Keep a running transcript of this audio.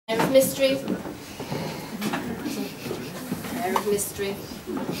Air of mystery. Air of mystery.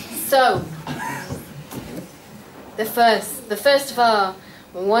 So, the first of our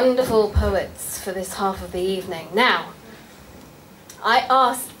wonderful poets for this half of the evening. Now, I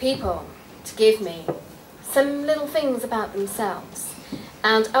asked people to give me some little things about themselves,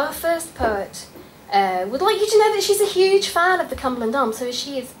 and our first poet would like you to know that she's a huge fan of the Cumberland Arms, so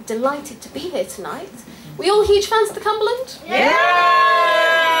she is delighted to be here tonight. We all huge fans of the Cumberland? Yeah!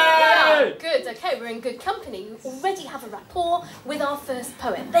 Yeah! Good, okay, we're in good company. You already have a rapport with our first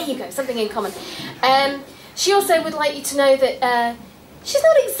poet. There you go, something in common. She also would like you to know that she's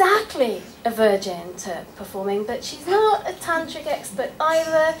not exactly a virgin to performing, but she's not a tantric expert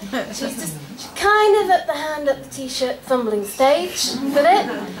either. She's kind of at the hand at the t-shirt fumbling stage with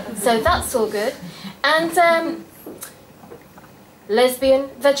it, so that's all good. And lesbian,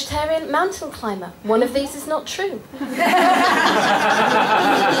 vegetarian, mountain climber. One of these is not true.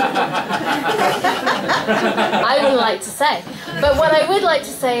 I wouldn't like to say. But what I would like to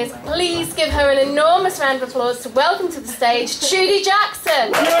say is please give her an enormous round of applause to welcome to the stage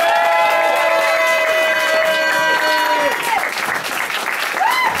TrudiJackson.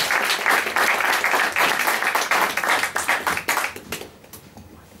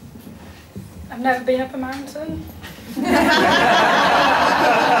 I've never been up a mountain.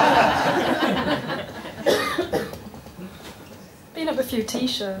 Been up a few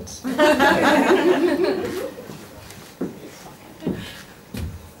t-shirts.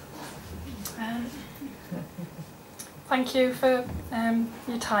 Thank you for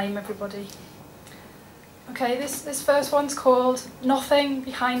your time, everybody. Okay, this first one's called Nothing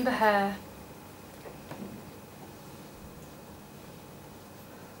Behind the Hair.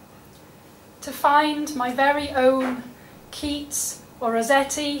 To find my very own Keats or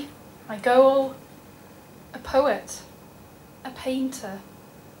Rossetti, my goal, a poet, a painter,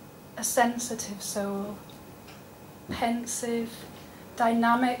 a sensitive soul, pensive,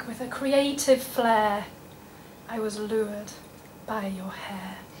 dynamic with a creative flair, I was lured by your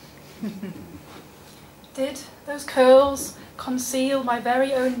hair. Did those curls conceal my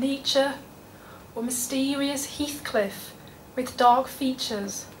very own nature, or mysterious Heathcliff with dark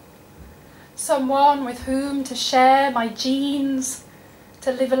features? Someone with whom to share my genes,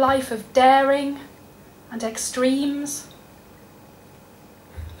 to live a life of daring and extremes.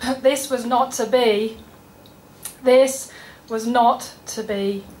 But this was not to be. This was not to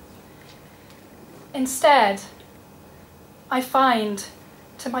be. Instead, I find,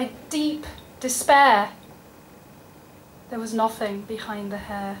 to my deep despair, there was nothing behind the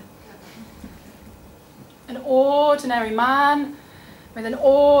hair. An ordinary man with an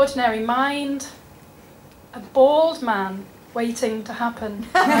ordinary mind, a bald man waiting to happen.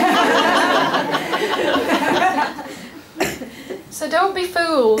 So don't be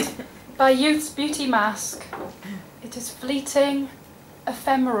fooled by youth's beauty mask. It is fleeting,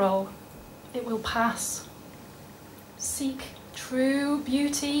 ephemeral, it will pass. Seek true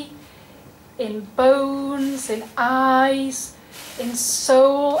beauty in bones, in eyes, in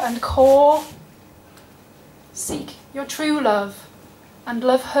soul and core. Seek your true love and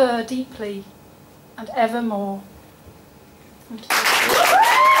love her deeply and evermore. Thank you.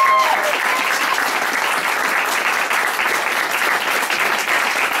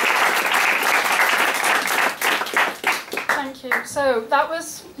 Thank you. So that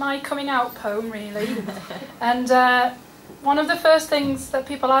was my coming out poem, really. And one of the first things that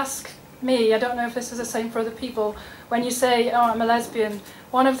people ask me, I don't know if this is the same for other people, when you say, oh, I'm a lesbian,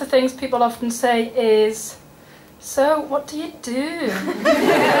 one of the things people often say is, so, what do you do?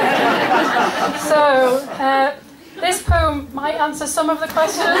 So, this poem might answer some of the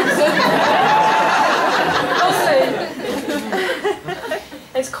questions. We'll see.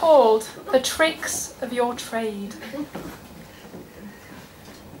 It's called The Tricks of Your Trade.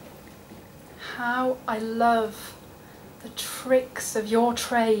 How I love the tricks of your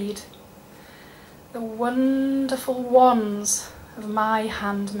trade, the wonderful wands of my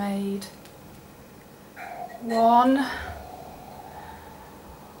handmaid. 1,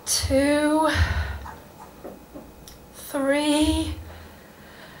 2, 3,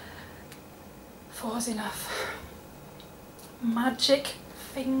 4's enough. Magic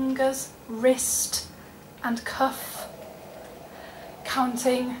fingers, wrist and cuff,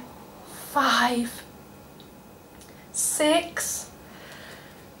 counting 5, 6,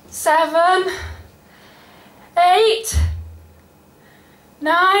 7, 8,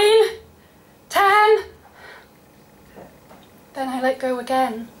 9, 10. Then I let go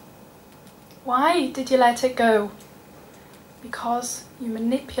again. Why did you let it go? Because you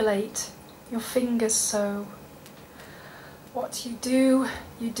manipulate your fingers so. What you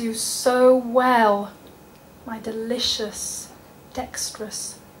do so well, my delicious,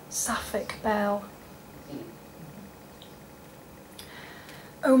 dexterous, sapphic belle.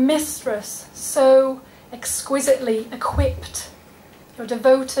 O mistress, so exquisitely equipped, your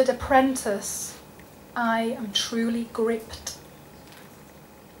devoted apprentice, I am truly gripped.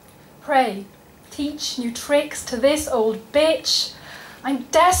 Pray, teach new tricks to this old bitch. I'm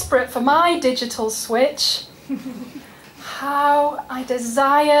desperate for my digital switch. How I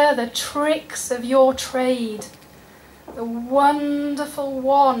desire the tricks of your trade, the wonderful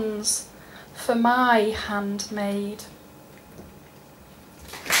wands for my handmaid.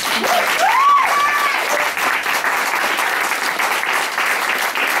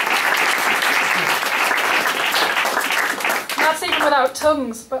 That's even without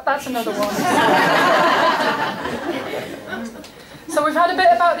tongues, but that's another one. So we've had a bit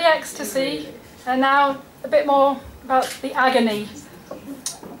about the ecstasy, and now a bit more about the agony.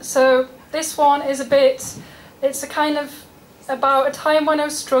 So this one is it's a kind of about a time when I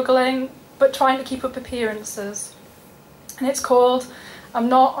was struggling, but trying to keep up appearances. And it's called I'm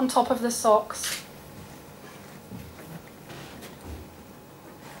Not on Top of the Socks.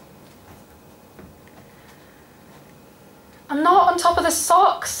 I'm not on top of the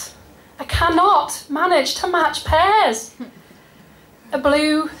socks. I cannot manage to match pairs. A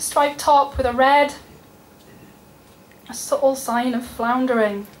blue striped top with a red, a subtle sign of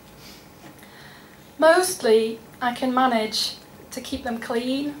floundering. Mostly I can manage to keep them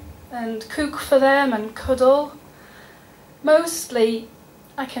clean and cook for them and cuddle. Mostly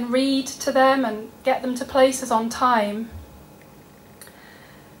I can read to them and get them to places on time.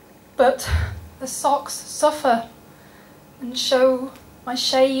 But the socks suffer and show my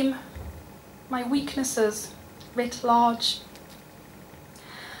shame, my weaknesses writ large.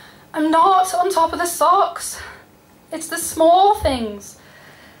 I'm not on top of the socks. It's the small things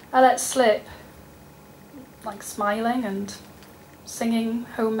I let slip, like smiling and singing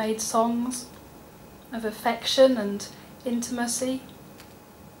homemade songs of affection and intimacy.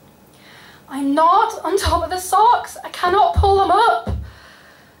 I'm not on top of the socks. I cannot pull them up.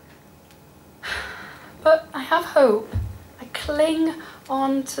 But I have hope. I cling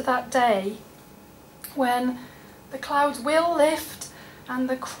on to that day when the clouds will lift and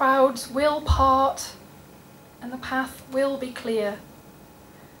the crowds will part and the path will be clear.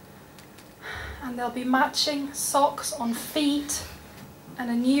 And there'll be matching socks on feet and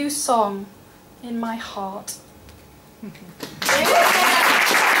a new song in my heart.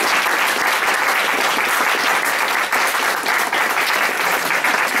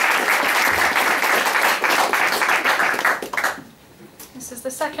 This is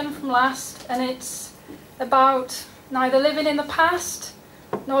the second from last, and it's about neither living in the past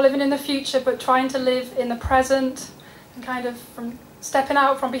nor living in the future, but trying to live in the present and kind of from stepping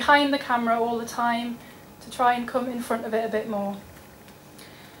out from behind the camera all the time to try and come in front of it a bit more.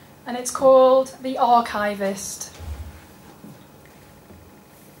 And it's called The Archivist.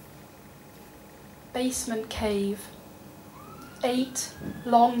 Basement cave, 8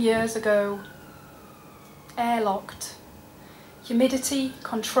 long years ago, airlocked, humidity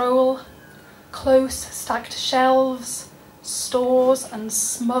control, close stacked shelves, stores and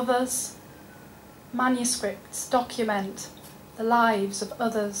smothers, manuscripts document the lives of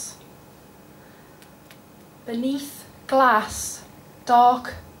others. Beneath glass,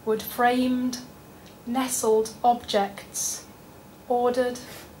 dark wood framed, nestled objects, ordered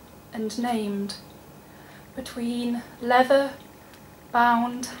and named, between leather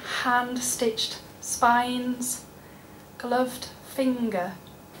bound hand stitched spines, gloved finger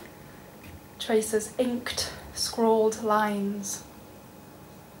traces inked scrawled lines.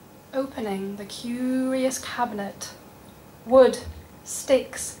 Opening the curious cabinet, wood,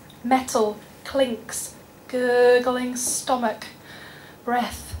 sticks, metal, clinks, gurgling stomach,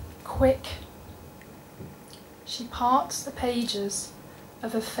 breath quick. She parts the pages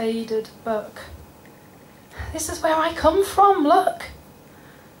of a faded book. This is where I come from, look!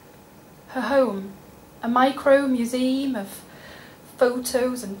 Her home, a micro museum of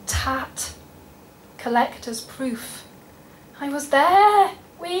photos and tat, collector's proof. I was there,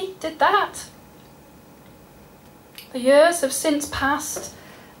 we did that. The years have since passed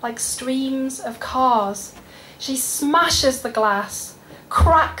like streams of cars. She smashes the glass,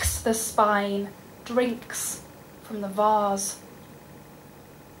 cracks the spine, drinks from the vase.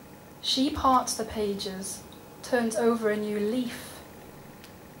 She parts the pages, turns over a new leaf.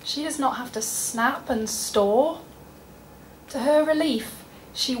 She does not have to snap and store. To her relief,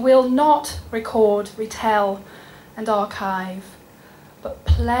 she will not record, retell, and archive, but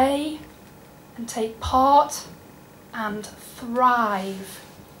play and take part and thrive.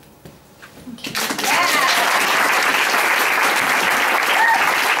 Thank you.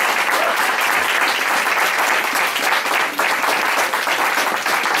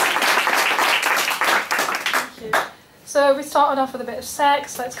 So we started off with a bit of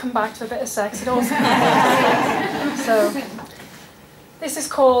sex. Let's come back to a bit of sex. It also So this is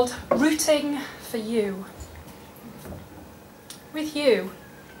called Rooting for You. With you,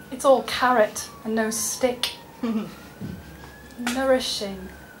 it's all carrot and no stick. Nourishing,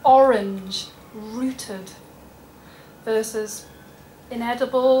 orange, rooted, versus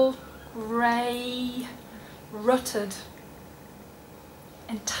inedible, grey, rutted,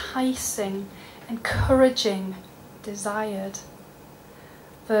 enticing, encouraging, desired,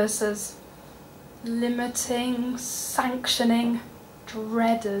 versus limiting, sanctioning,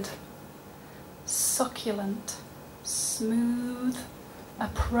 dreaded, succulent, smooth, a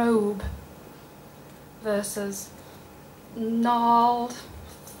probe, versus gnarled,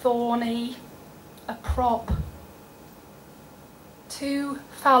 thorny, a prop. Two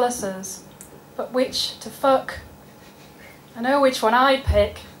phalluses, but which to fuck? I know which one I'd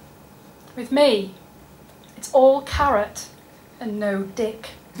pick. With me, it's all carrot and no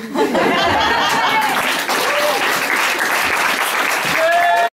dick.